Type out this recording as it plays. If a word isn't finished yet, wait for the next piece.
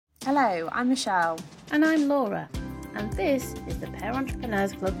Hello, I'm Michelle. And I'm Laura, and this is the Pair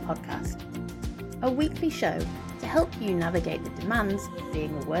Entrepreneurs Club podcast, a weekly show to help you navigate the demands of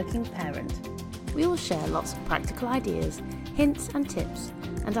being a working parent. We will share lots of practical ideas, hints and tips,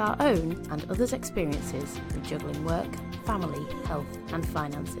 and our own and others' experiences with juggling work, family, health and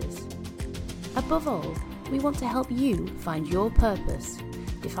finances. Above all, we want to help you find your purpose,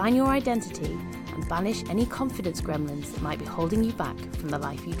 define your identity, and banish any confidence gremlins that might be holding you back from the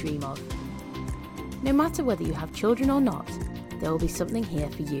life you dream of. No matter whether you have children or not, there will be something here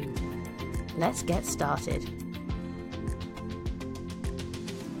for you. Let's get started.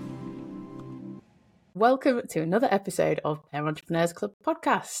 Welcome to another episode of Pair Entrepreneurs Club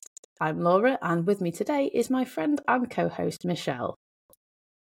podcast. I'm Laura, and with me today is my friend and co-host Michelle.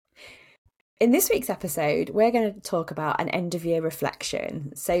 In this week's episode, we're going to talk about an end-of-year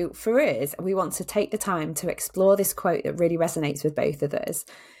reflection. So for us, we want to take the time to explore this quote that really resonates with both of us.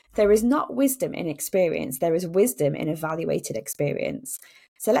 There is not wisdom in experience, there is wisdom in evaluated experience.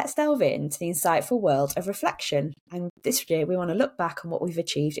 So let's delve into the insightful world of reflection. And this year, we want to look back on what we've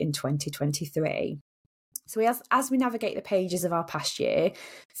achieved in 2023. So as we navigate the pages of our past year,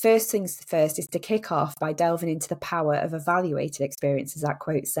 first things first is to kick off by delving into the power of evaluated experience, as that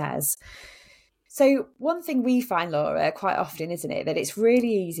quote says. So one thing we find, Laura, quite often, isn't it, that it's really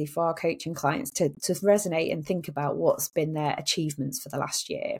easy for our coaching clients to resonate and think about what's been their achievements for the last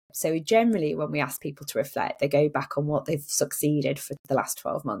year. So generally, when we ask people to reflect, they go back on what they've succeeded for the last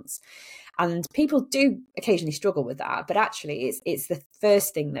 12 months. And people do occasionally struggle with that, but actually it's the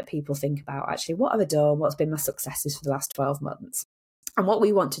first thing that people think about, actually, what have I done? What's been my successes for the last 12 months? And what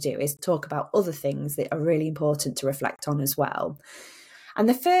we want to do is talk about other things that are really important to reflect on as well. And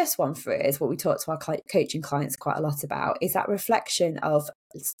the first one for us, what we talk to our coaching clients quite a lot about, is that reflection of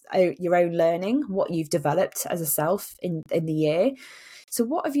your own learning, what you've developed as a self in the year. So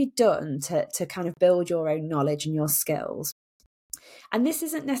what have you done to kind of build your own knowledge and your skills? And this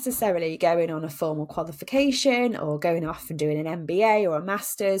isn't necessarily going on a formal qualification or going off and doing an MBA or a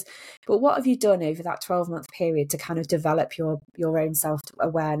master's, but what have you done over that 12-month period to kind of develop your own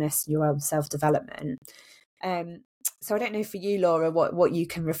self-awareness, your own self-development? So I don't know for you, Laura, what you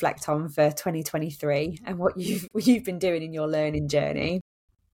can reflect on for 2023 and what you've been doing in your learning journey.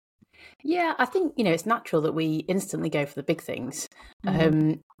 Yeah, I think, it's natural that we instantly go for the big things.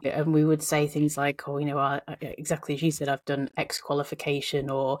 And we would say things like, exactly as you said, I've done X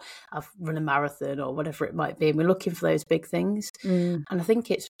qualification or I've run a marathon or whatever it might be. And we're looking for those big things. And I think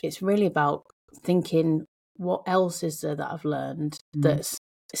it's really about thinking, what else is there that I've learned that's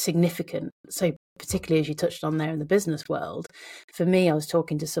significant? So particularly as you touched on there in the business world, for me, I was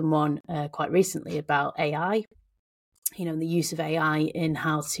talking to someone quite recently about AI, the use of AI in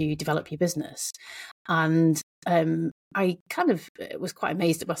how to develop your business. And I kind of was quite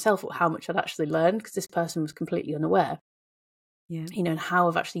amazed at myself at how much I'd actually learned, because this person was completely unaware. Yeah. And how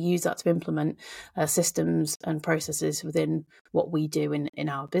I've actually used that to implement systems and processes within what we do in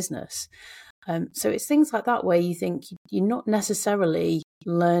our business. So it's things like that where you think you're not necessarily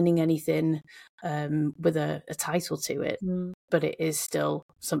learning anything with a title to it, but it is still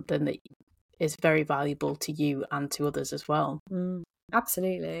something that is very valuable to you and to others as well.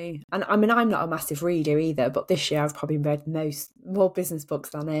 Absolutely. And I mean, I'm not a massive reader either, but this year I've probably read more business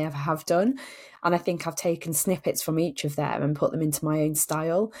books than I ever have done. And I think I've taken snippets from each of them and put them into my own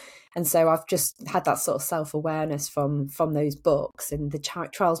style. And so I've just had that sort of self-awareness from those books and the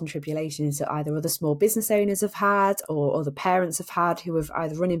trials and tribulations that either other small business owners have had or other parents have had who have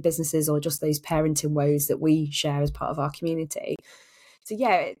either running businesses or just those parenting woes that we share as part of our community. So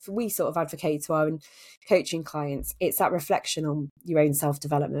yeah, we sort of advocate to our coaching clients, it's that reflection on your own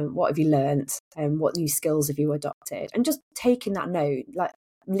self-development. What have you learnt and what new skills have you adopted? And just taking that note, like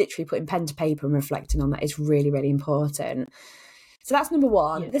literally putting pen to paper and reflecting on that is really, really important. So that's number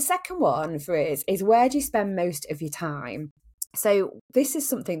one. Yeah. The second one for us is, where do you spend most of your time? So this is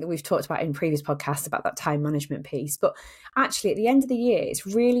something that we've talked about in previous podcasts about that time management piece. But actually at the end of the year, it's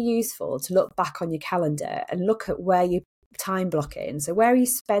really useful to look back on your calendar and look at where you time blocking. So where are you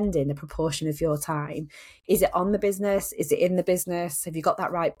spending the proportion of your time? Is it on the business? Is it in the business? Have you got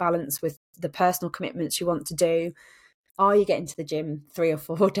that right balance with the personal commitments you want to do? Are you getting to the gym 3 or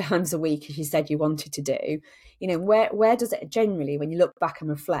 4 times a week as you said you wanted to do? Where does it generally, when you look back and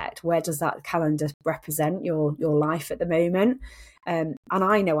reflect, where does that calendar represent your life at the moment? And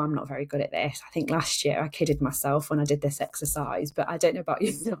I know I'm not very good at this. I think last year I kidded myself when I did this exercise, but I don't know about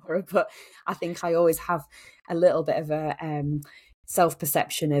you, Nora, but I think I always have a little bit of a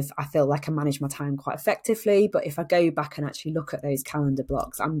self-perception of, I feel like I manage my time quite effectively, but if I go back and actually look at those calendar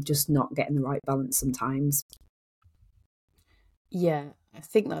blocks, I'm just not getting the right balance sometimes. Yeah, I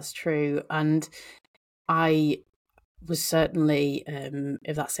think that's true. And I was certainly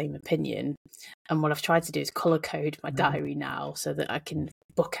of that same opinion. And what I've tried to do is colour code my diary now so that I can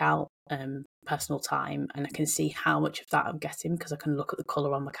book out personal time, and I can see how much of that I'm getting because I can look at the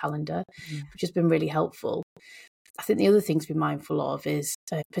colour on my calendar, which has been really helpful. I think the other thing to be mindful of is,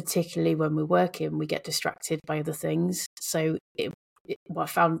 particularly when we're working, we get distracted by other things. So what I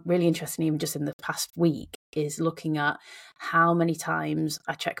found really interesting, even just in the past week, is looking at how many times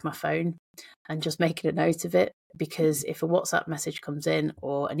I check my phone and just making a note of it. Because if a WhatsApp message comes in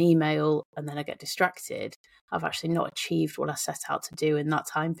or an email and then I get distracted, I've actually not achieved what I set out to do in that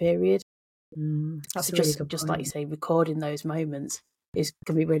time period. That's So a really good just point. like you say, recording those moments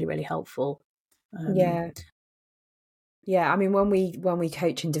can be really, really helpful. Yeah, I mean, when we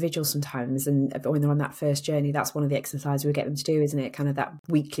coach individuals sometimes, and when they're on that first journey, that's one of the exercises we get them to do, isn't it? Kind of that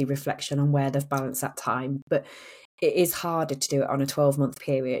weekly reflection on where they've balanced that time. But it is harder to do it on a 12-month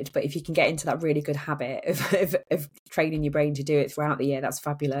period. But if you can get into that really good habit of training your brain to do it throughout the year, that's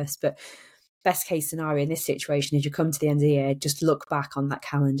fabulous. But best case scenario in this situation is you come to the end of the year, just look back on that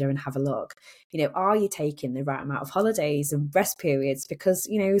calendar and have a look. Are you taking the right amount of holidays and rest periods? Because,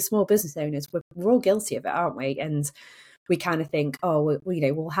 small business owners, we're all guilty of it, aren't we? And we kind of think,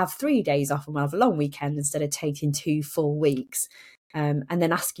 we'll have 3 days off and we'll have a long weekend instead of taking 2 full weeks. And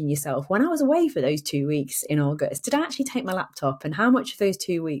then asking yourself, when I was away for those 2 weeks in August, did I actually take my laptop? And how much of those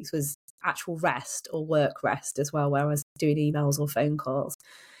 2 weeks was actual rest or work rest as well, where I was doing emails or phone calls?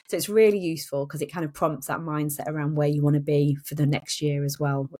 So it's really useful because it kind of prompts that mindset around where you want to be for the next year as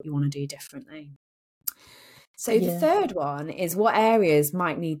well, what you want to do differently. So the third one is what areas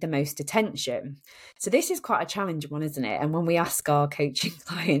might need the most attention. So this is quite a challenging one, isn't it? And when we ask our coaching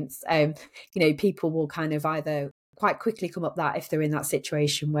clients, people will kind of either quite quickly come up that if they're in that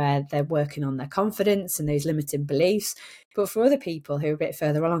situation where they're working on their confidence and those limiting beliefs. But for other people who are a bit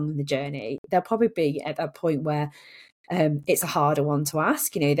further along in the journey, they'll probably be at that point where it's a harder one to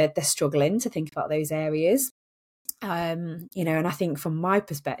ask. They're struggling to think about those areas. And I think from my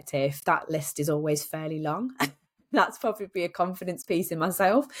perspective, that list is always fairly long. That's probably a confidence piece in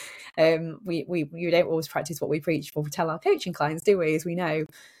myself. We don't always practice what we preach or we tell our coaching clients, do we? As we know,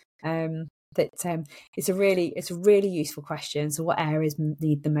 that it's a really useful question. So, what areas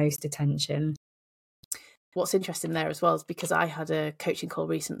need the most attention? What's interesting there as well is because I had a coaching call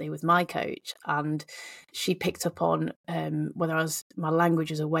recently with my coach, and she picked up on whether my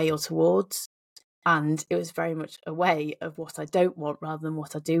language is away or towards. And it was very much a way of what I don't want rather than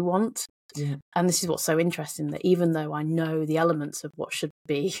what I do want. Yeah. And this is what's so interesting, that even though I know the elements of what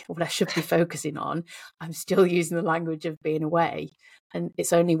I should be focusing on, I'm still using the language of being away. And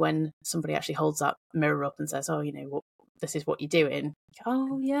it's only when somebody actually holds that mirror up and says, oh, this is what you're doing.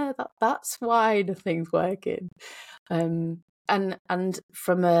 Oh yeah, that's why nothing's working. And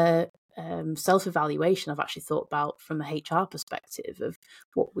from a self-evaluation, I've actually thought about from a HR perspective of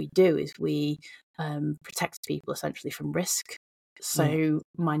what we do is we protect people essentially from risk. So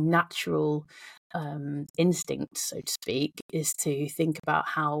my natural instinct, so to speak, is to think about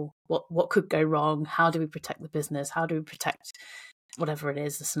what could go wrong. How do we protect the business? How do we protect whatever it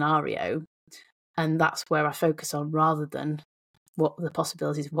is, the scenario? And that's where I focus on, rather than what the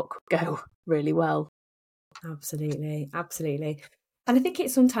possibilities of what could go really well. Absolutely. And I think it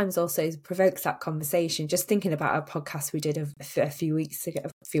sometimes also provokes that conversation. Just thinking about our podcast we did a few weeks ago,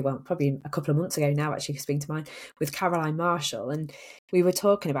 probably a couple of months ago now, actually, spring to mind, with Caroline Marshall. And we were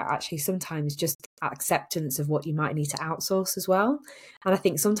talking about actually sometimes just acceptance of what you might need to outsource as well. And I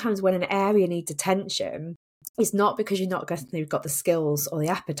think sometimes when an area needs attention, it's not because you've got the skills or the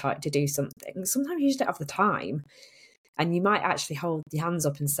appetite to do something. Sometimes you just don't have the time. And you might actually hold your hands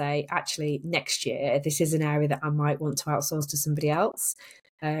up and say, actually, next year, this is an area that I might want to outsource to somebody else.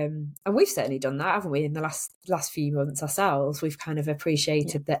 And we've certainly done that, haven't we? In the last few months ourselves, we've kind of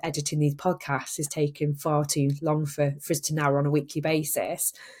appreciated that editing these podcasts is taking far too long for us to now on a weekly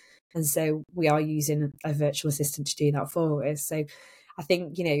basis. And so we are using a virtual assistant to do that for us. So I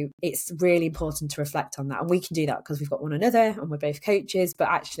think, it's really important to reflect on that. And we can do that because we've got one another and we're both coaches. But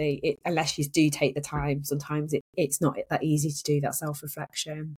actually, unless you do take the time, sometimes it's not that easy to do that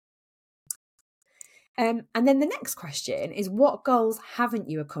self-reflection. And then the next question is, what goals haven't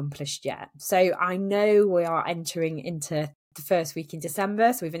you accomplished yet? So I know we are entering into the first week in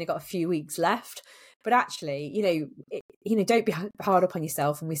December, so we've only got a few weeks left. But actually, don't be hard up on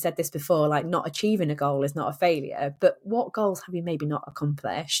yourself. And we said this before, like not achieving a goal is not a failure. But what goals have you maybe not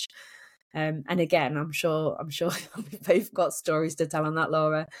accomplished? And again, I'm sure we've both got stories to tell on that,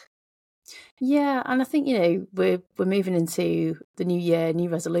 Laura. Yeah, and I think we're moving into the new year, new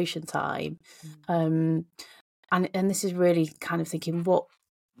resolution time. and this is really kind of thinking what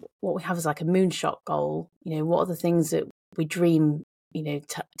we have as like a moonshot goal. What are the things that we dream,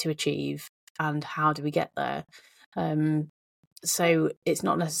 to achieve, and how do we get there? So it's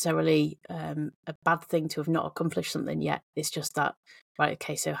not necessarily a bad thing to have not accomplished something yet. It's just that, right,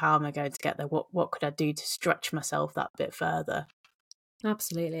 okay, so how am I going to get there? What could I do to stretch myself that bit further?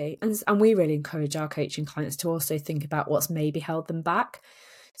 Absolutely. And we really encourage our coaching clients to also think about what's maybe held them back.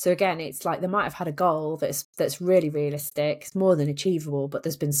 So again, it's like they might have had a goal that's really realistic, it's more than achievable, but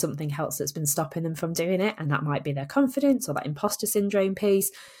there's been something else that's been stopping them from doing it. And that might be their confidence or that imposter syndrome piece,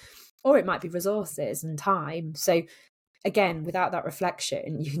 or it might be resources and time. So again, without that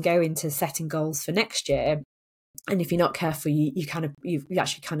reflection, you can go into setting goals for next year. And if you're not careful, you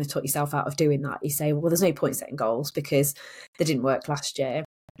actually kind of taught yourself out of doing that. You say, well, there's no point setting goals because they didn't work last year.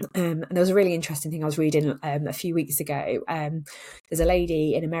 And there was a really interesting thing I was reading a few weeks ago. There's a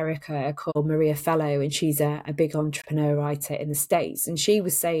lady in America called Maria Fellow, and she's a big entrepreneur writer in the States. And she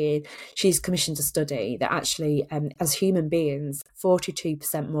was saying she's commissioned a study that actually, as human beings,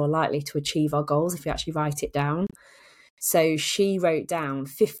 42% more likely to achieve our goals if you actually write it down. So she wrote down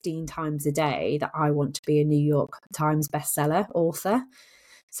 15 times a day that I want to be a New York Times bestseller author.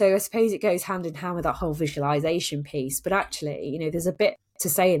 So I suppose it goes hand in hand with that whole visualization piece. But actually, there's a bit to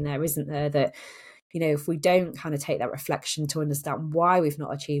say in there, isn't there, that, if we don't kind of take that reflection to understand why we've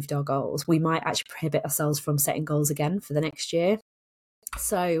not achieved our goals, we might actually prohibit ourselves from setting goals again for the next year.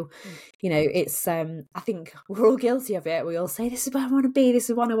 So, it's, I think we're all guilty of it. We all say, this is where I want to be, this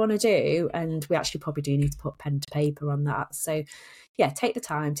is what I want to do. And we actually probably do need to put pen to paper on that. So yeah, take the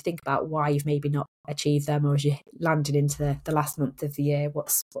time to think about why you've maybe not achieved them, or as you landed into the last month of the year,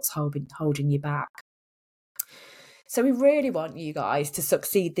 what's holding you back. So we really want you guys to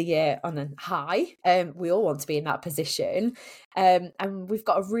succeed the year on a high. We all want to be in that position. And we've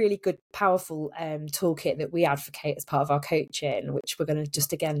got a really good, powerful toolkit that we advocate as part of our coaching, which we're going to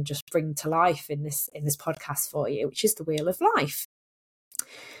just bring to life in this podcast for you, which is the Wheel of Life.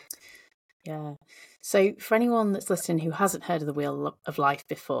 Yeah. So for anyone that's listening who hasn't heard of the Wheel of Life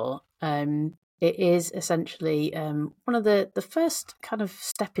before, it is essentially one of the first kind of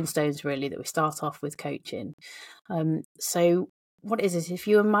stepping stones, really, that we start off with coaching. So what it is if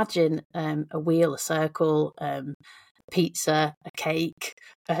you imagine a wheel, a circle, pizza, a cake,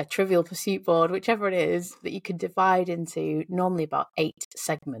 a Trivial Pursuit board, whichever it is, that you can divide into normally about 8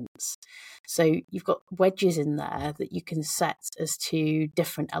 segments. So you've got wedges in there that you can set as to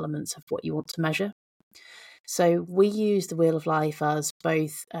different elements of what you want to measure. So we use the Wheel of Life as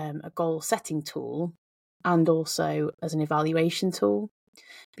both a goal setting tool and also as an evaluation tool,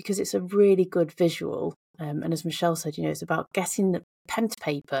 because it's a really good visual. And as Michelle said, it's about getting the pen to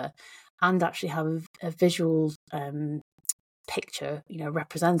paper and actually have a visual picture,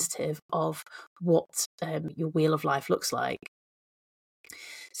 representative of what your Wheel of Life looks like.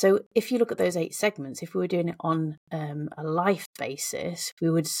 So if you look at those 8 segments, if we were doing it on a life basis, we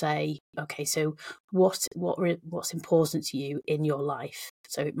would say, okay, so what's important to you in your life?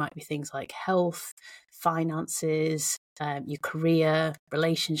 So it might be things like health, finances, your career,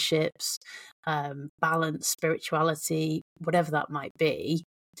 relationships, balance, spirituality, whatever that might be.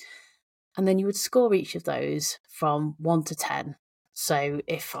 And then you would score each of those from 1 to 10. So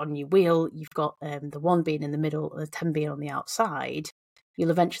if on your wheel you've got the 1 being in the middle and the 10 being on the outside, you'll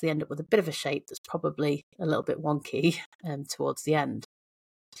eventually end up with a bit of a shape that's probably a little bit wonky towards the end.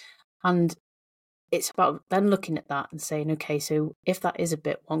 And it's about then looking at that and saying, okay, so if that is a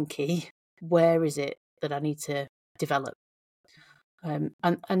bit wonky, where is it that I need to develop?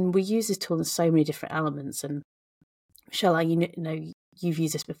 And we use this tool in so many different elements. And Michelle, you've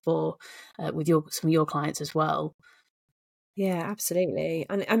used this before with some of your clients as well. Yeah, absolutely.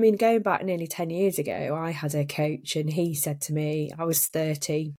 And I mean, going back nearly 10 years ago, I had a coach and he said to me, I was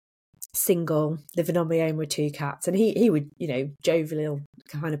 30, single, living on my own with 2 cats. And he would, jovially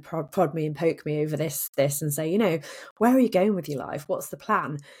kind of prod me and poke me over this and say, where are you going with your life? What's the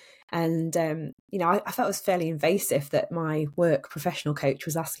plan? And, I felt it was fairly invasive that my work professional coach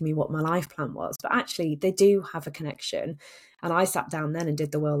was asking me what my life plan was. But actually, they do have a connection. And I sat down then and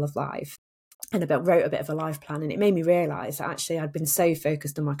did the Wheel of Life and wrote a bit of a life plan. And it made me realise that actually I'd been so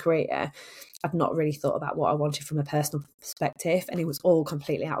focused on my career, I'd not really thought about what I wanted from a personal perspective. And it was all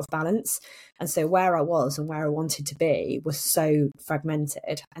completely out of balance. And so where I was and where I wanted to be was so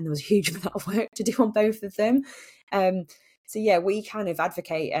fragmented. And there was a huge amount of work to do on both of them. So yeah, we kind of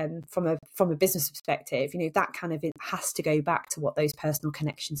advocate from a business perspective, that kind of has to go back to what those personal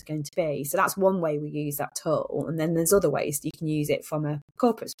connections are going to be. So that's one way we use that tool. And then there's other ways you can use it from a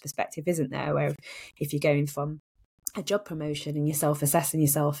corporate perspective, isn't there? Where if you're going from a job promotion and you're self-assessing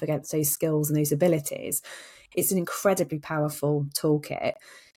yourself against those skills and those abilities, it's an incredibly powerful toolkit.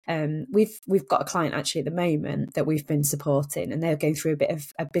 We've got a client actually at the moment that we've been supporting, and they're going through a bit of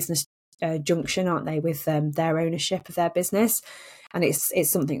a business junction, aren't they, with their ownership of their business. And it's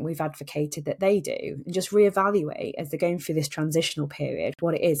something we've advocated that they do, and just reevaluate as they're going through this transitional period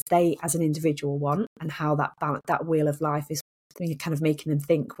what it is they as an individual want, and how that wheel of life is kind of making them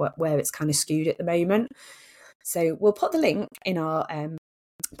think where it's kind of skewed at the moment. So we'll put the link in our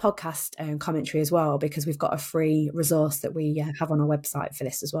podcast commentary as well, because we've got a free resource that we have on our website for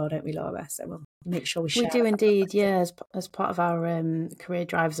this as well, don't we, Laura? So we'll make sure we share. We do indeed, yeah. As part of our career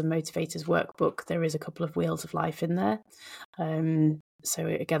drivers and motivators workbook, there is a couple of wheels of life in there. So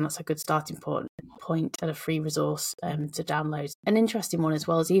again, that's a good starting point and a free resource to download. An interesting one as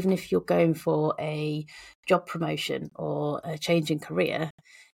well is, even if you're going for a job promotion or a change in career,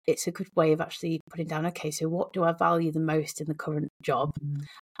 it's a good way of actually putting down, okay, so what do I value the most in the current job,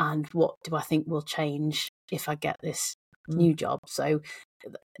 and what do I think will change if I get this new job? So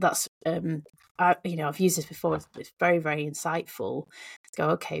that's I've used this before. It's very, very insightful to go,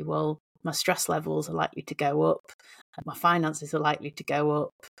 okay, well, my stress levels are likely to go up, my finances are likely to go up,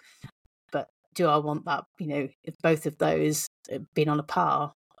 but do I want that, if both of those being on a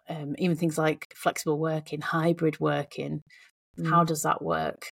par? Even things like flexible working, hybrid working, how does that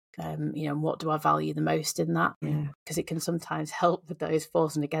work? What do I value the most in that? Because it can sometimes help with those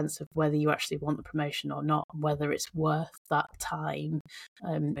for's and against of whether you actually want the promotion or not, and whether it's worth that time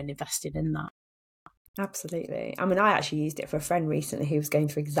and investing in that. Absolutely. I mean, I actually used it for a friend recently who was going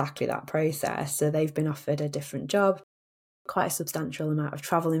through exactly that process. So they've been offered a different job, quite a substantial amount of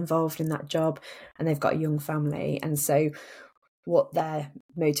travel involved in that job, and they've got a young family. And so what their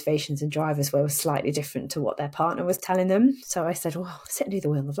motivations and drivers were was slightly different to what their partner was telling them. So I said, well, sit and do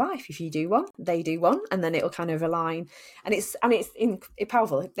the wheel of life. If you do one, they do one, and then it'll kind of align. And it's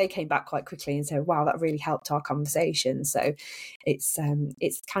powerful. They came back quite quickly and said, wow, that really helped our conversation. So it's kind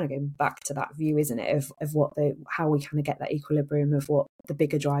of going back to that view, isn't it, of how we kind of get that equilibrium of what the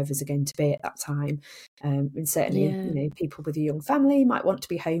bigger drivers are going to be at that time. And certainly, people with a young family might want to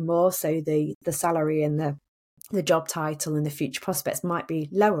be home more, so the salary and the job title and the future prospects might be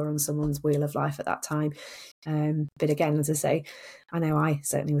lower on someone's wheel of life at that time. But again, as I say, I know I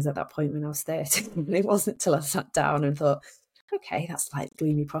certainly was at that point when I was 30. It wasn't until I sat down and thought, okay, that's like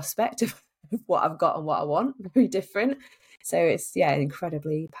gloomy prospect of what I've got and what I want, very different. So it's, an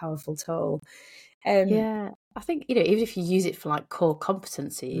incredibly powerful tool. I think, even if you use it for like core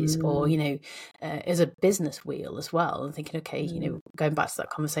competencies or, as a business wheel as well, and thinking, okay, going back to that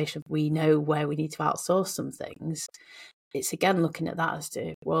conversation, we know where we need to outsource some things. It's again looking at that as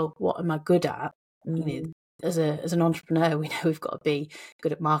to, well, what am I good at? As an entrepreneur, we know we've got to be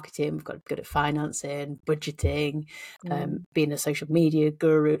good at marketing, we've got to be good at financing, budgeting, being a social media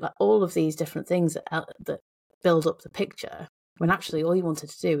guru, like all of these different things that build up the picture, when actually all you wanted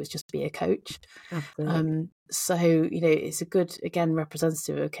to do was just be a coach. So, it's a good, again,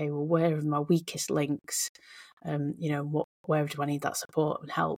 representative, okay, well, where are my weakest links? Where do I need that support and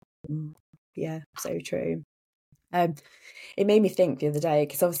help? Yeah, so true. It made me think the other day,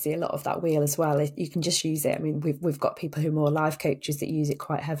 because obviously a lot of that wheel as well, you can just use it. I mean, we've got people who are more life coaches that use it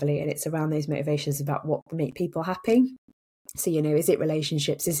quite heavily, and it's around those motivations about what make people happy. So, is it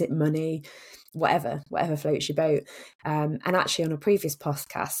relationships? Is it money? Whatever floats your boat. And actually on a previous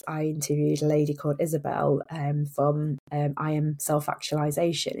podcast, I interviewed a lady called Isabel from I Am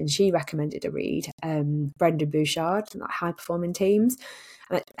Self-Actualization, and she recommended a read, Brendan Bouchard, like High Performing Teams.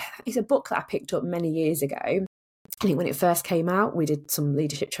 And it's a book that I picked up many years ago. I think when it first came out, we did some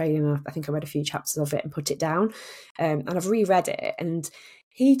leadership training, and I think I read a few chapters of it and put it down. And I've reread it, and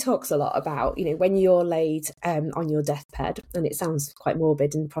he talks a lot about, when you're laid on your deathbed, and it sounds quite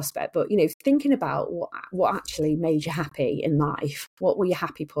morbid in prospect, but, thinking about what actually made you happy in life, what were your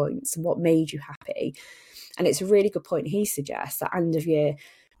happy points and what made you happy. And it's a really good point. He suggests that end of year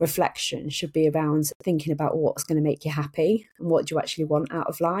reflection should be around thinking about what's going to make you happy and what do you actually want out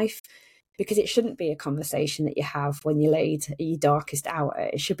of life. Because it shouldn't be a conversation that you have when you're laid at your darkest hour.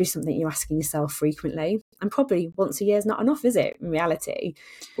 It should be something you're asking yourself frequently. And probably once a year is not enough, is it, in reality?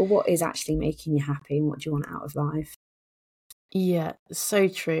 But what is actually making you happy, and what do you want out of life? Yeah, so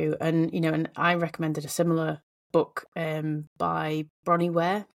true. And, and I recommended a similar book by Bronnie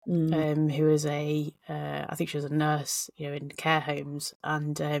Ware, who is I think she was a nurse, in care homes,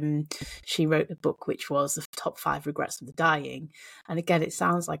 and she wrote a book which was the top 5 regrets of the dying. And again, it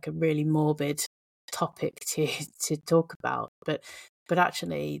sounds like a really morbid topic to talk about, but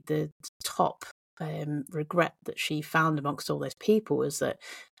actually the top regret that she found amongst all those people was that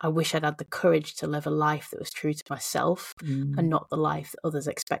I wish I'd had the courage to live a life that was true to myself and not the life that others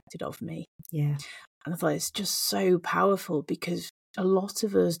expected of me. Yeah. And I thought it's just so powerful, because a lot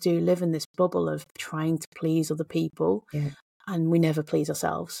of us do live in this bubble of trying to please other people, and we never please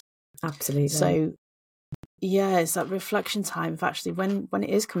ourselves. Absolutely. So yeah, it's that reflection time of actually when it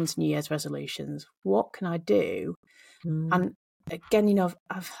is coming to New Year's resolutions, what can I do? And again, you know,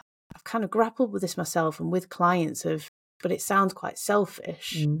 I've kind of grappled with this myself and with clients but it sounds quite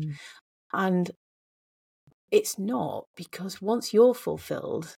selfish. And it's not, because once you're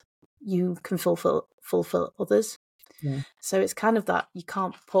fulfilled, you can fulfill others. Yeah. So it's kind of that you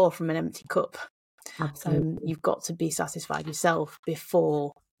can't pour from an empty cup. Absolutely. You've got to be satisfied yourself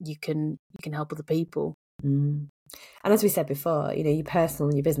before you can help other people. And as we said before, you know, your personal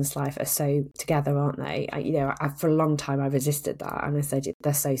and your business life are so together, aren't they? For a long time I resisted that, and I said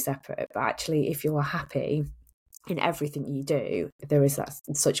they're so separate. But actually, if you're happy in everything you do, there is that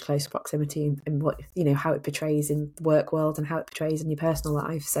such close proximity in what, you know, how it portrays in the work world and how it portrays in your personal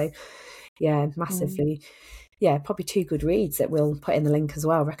life. So yeah, massively. Yeah, probably 2 good reads that we'll put in the link as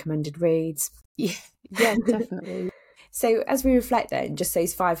well, recommended reads. Yeah, definitely. So as we reflect then, just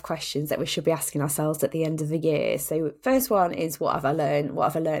those 5 questions that we should be asking ourselves at the end of the year. So first one is, what have I learned? What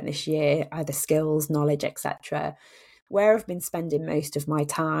have I learned this year? Either skills, knowledge, etc. Where I've been spending most of my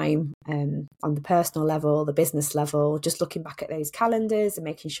time on the personal level, the business level, just looking back at those calendars and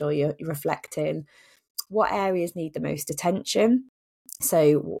making sure you're reflecting. What areas need the most attention?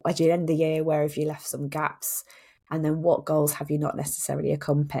 So at the end of the year, where have you left some gaps? And then what goals have you not necessarily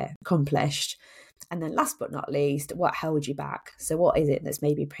accomplished? And then last but not least, what held you back? So what is it that's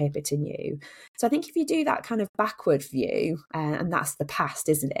maybe prohibiting you? So I think if you do that kind of backward view, and that's the past,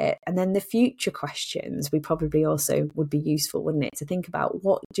 isn't it? And then the future questions, we probably also would be useful, wouldn't it? To think about,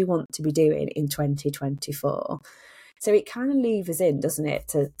 what do you want to be doing in 2024? So it kind of leaves us in, doesn't it,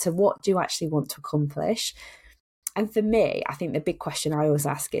 to what do you actually want to accomplish? And for me, I think the big question I always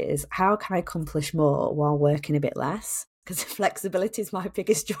ask is, how can I accomplish more while working a bit less? Because flexibility is my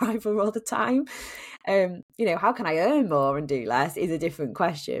biggest driver all the time. You know, how can I earn more and do less is a different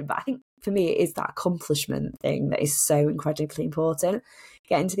question. But I think for me, it is that accomplishment thing that is so incredibly important.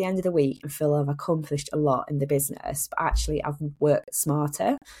 Getting to the end of the week and feel I've accomplished a lot in the business, but actually I've worked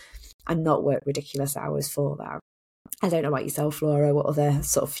smarter and not worked ridiculous hours for that. I don't know about yourself, Laura. What other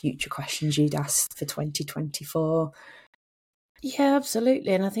sort of future questions you'd ask for 2024? Yeah,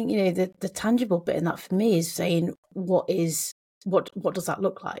 absolutely. And I think, you know, the tangible bit in that for me is saying, what does that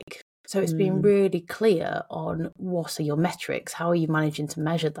look like? So it's being really clear on what are your metrics, how are you managing to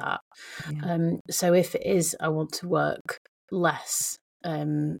measure that? Yeah. So if it is, I want to work less,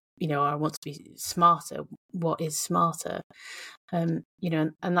 you know, I want to be smarter, what is smarter? You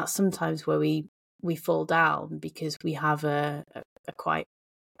know, and that's sometimes where we fall down, because we have a quite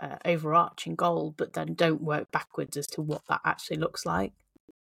overarching goal, but then don't work backwards as to what that actually looks like.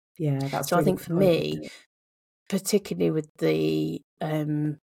 Yeah, that's so. Really, I think for me, particularly with the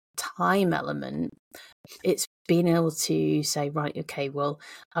time element, it's being able to say, right, okay, well,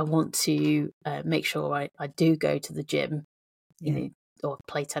 I want to make sure I do go to the gym, you know, or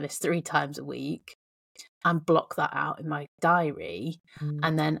play tennis 3 times a week, and block that out in my diary,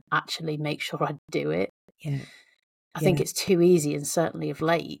 and then actually make sure I do it. I think it's too easy, and certainly of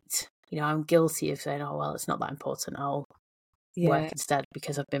late, you know, I'm guilty of saying, oh, well, it's not that important, I'll work instead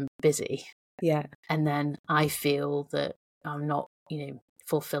because I've been busy. And then I feel that I'm not, you know,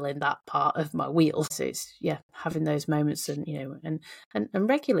 fulfilling that part of my wheel. So it's, having those moments, and, you know, and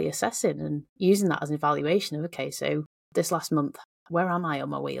regularly assessing and using that as an evaluation of, okay, so this last month, where am I on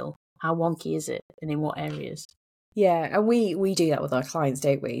my wheel? How wonky is it? And in what areas? Yeah, and we do that with our clients,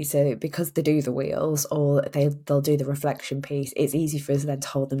 don't we? So because they do the wheels, or they'll do the reflection piece, it's easy for us then to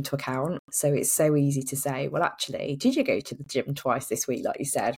hold them to account. So it's so easy to say, well, actually, did you go to the gym twice this week, like you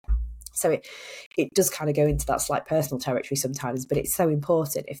said? So it does kind of go into that slight personal territory sometimes, but it's so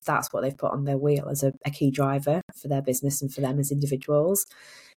important if that's what they've put on their wheel as a key driver for their business and for them as individuals.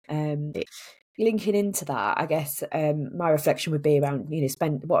 Linking into that, I guess my reflection would be around, you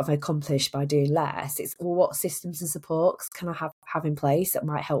know, what have I accomplished by doing less? It's, well, what systems and supports can I have in place that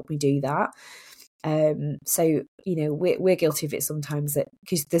might help me do that? So, you know, we're guilty of it sometimes, that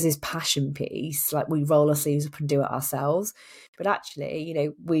because there's this passion piece, like we roll our sleeves up and do it ourselves. But actually, you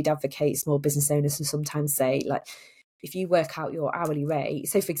know, we'd advocate small business owners and sometimes say, like, if you work out your hourly rate,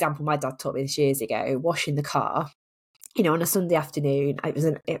 so for example, my dad taught me this years ago, washing the car, you know, on a Sunday afternoon, it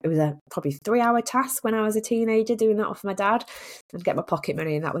was a probably 3-hour task when I was a teenager, doing that off my dad. I'd get my pocket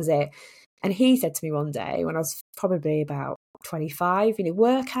money and that was it. And he said to me one day, when I was probably about 25,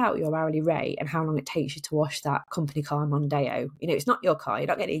 work out your hourly rate and how long it takes you to wash that company car Mondeo. It's not your car. You're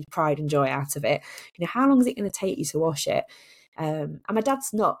not getting any pride and joy out of it. How long is it going to take you to wash it? And my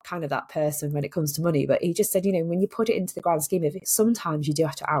dad's not kind of that person when it comes to money, but he just said, when you put it into the grand scheme of it, sometimes you do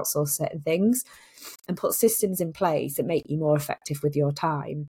have to outsource certain things and put systems in place that make you more effective with your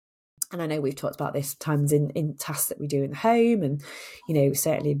time. And I know we've talked about this times in tasks that we do in the home, and,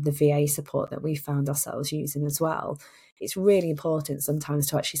 certainly the VA support that we found ourselves using as well. It's really important sometimes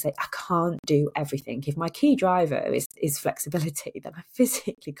to actually say, I can't do everything. If my key driver is flexibility, then I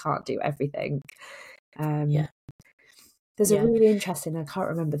physically can't do everything. There's a really interesting, I can't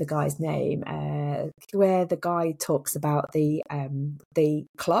remember the guy's name, where the guy talks about the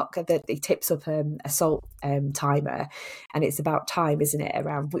clock that he tips up a salt timer, and it's about time, isn't it?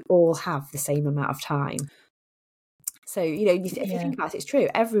 Around we all have the same amount of time. So, if you think about it, it's true.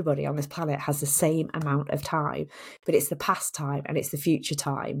 Everybody on this planet has the same amount of time, but it's the past time and it's the future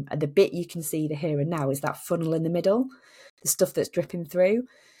time. And the bit you can see, the here and now, is that funnel in the middle, the stuff that's dripping through.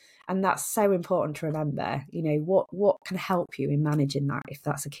 And that's so important to remember, what can help you in managing that, if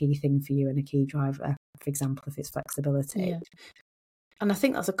that's a key thing for you and a key driver, for example, if it's flexibility. Yeah. And I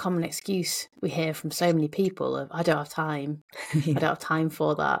think that's a common excuse we hear from so many people of, I don't have time. I don't have time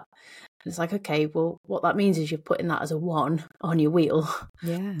for that. And it's like, okay, well, what that means is you're putting that as a 1 on your wheel.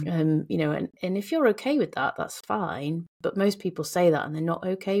 Yeah. And if you're okay with that, that's fine. But most people say that and they're not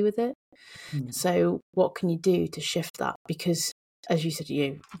okay with it. So what can you do to shift that? Because as you said,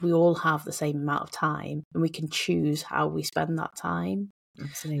 we all have the same amount of time and we can choose how we spend that time.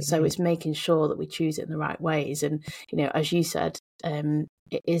 Absolutely. So it's making sure that we choose it in the right ways. And, as you said,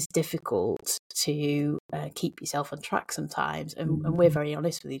 it is difficult to keep yourself on track sometimes. And we're very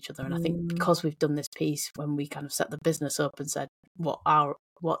honest with each other. And I think because we've done this piece when we kind of set the business up and said, what are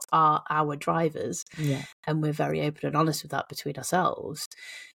our drivers? Yeah. And we're very open and honest with that between ourselves.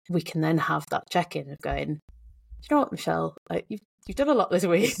 We can then have that check-in of going, do you know what, Michelle, you've done a lot this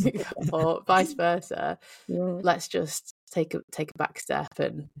week, or vice versa. Yeah. Let's just take a back step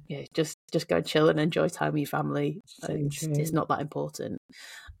and just go and chill and enjoy time with your family. So it's not that important.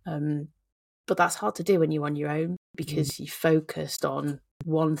 But that's hard to do when you're on your own, because you focused on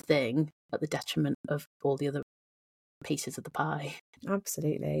one thing at the detriment of all the other pieces of the pie.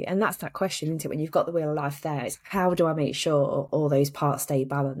 Absolutely. And that's that question, isn't it? When you've got the wheel of life there, it's how do I make sure all those parts stay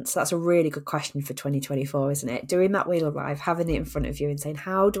balanced? That's a really good question for 2024, isn't it? Doing that wheel of life, having it in front of you and saying,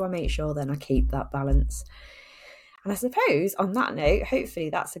 how do I make sure then I keep that balance? And I suppose on that note,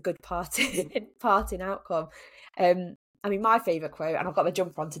 hopefully that's a good parting outcome. My favourite quote, and I've got my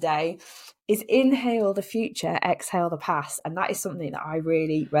jumper on today, is inhale the future, exhale the past. And that is something that I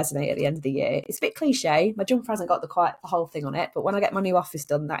really resonate at the end of the year. It's a bit cliche. My jumper hasn't got the whole thing on it, but when I get my new office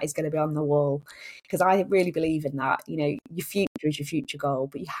done, that is going to be on the wall, because I really believe in that. Your future is your future goal,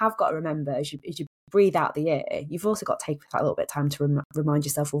 but you have got to remember as you breathe out the year, you've also got to take a little bit of time to remind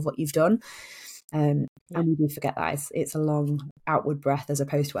yourself of what you've done. And we do forget that it's a long outward breath as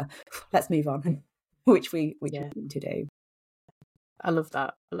opposed to a let's move on, which we need to do. I love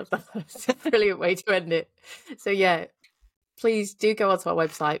that. That's a brilliant way to end it. So please do go onto our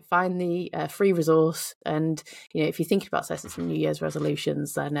website, find the free resource, and if you're thinking about setting some New Year's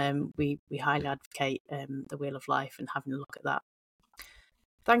resolutions, then we highly advocate the Wheel of Life and having a look at that.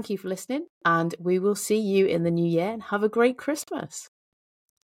 Thank you for listening, and we will see you in the new year, and have a great Christmas.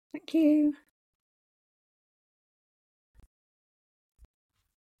 Thank you.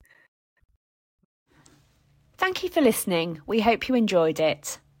 Thank you for listening. We hope you enjoyed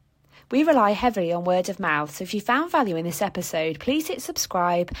it. We rely heavily on word of mouth, so if you found value in this episode, please hit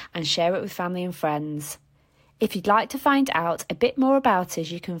subscribe and share it with family and friends. If you'd like to find out a bit more about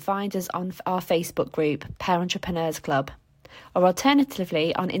us, you can find us on our Facebook group, Pair Entrepreneurs Club, or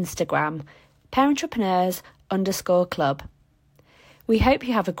alternatively on Instagram, PairEntrepreneurs_club. We hope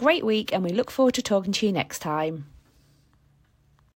you have a great week, and we look forward to talking to you next time.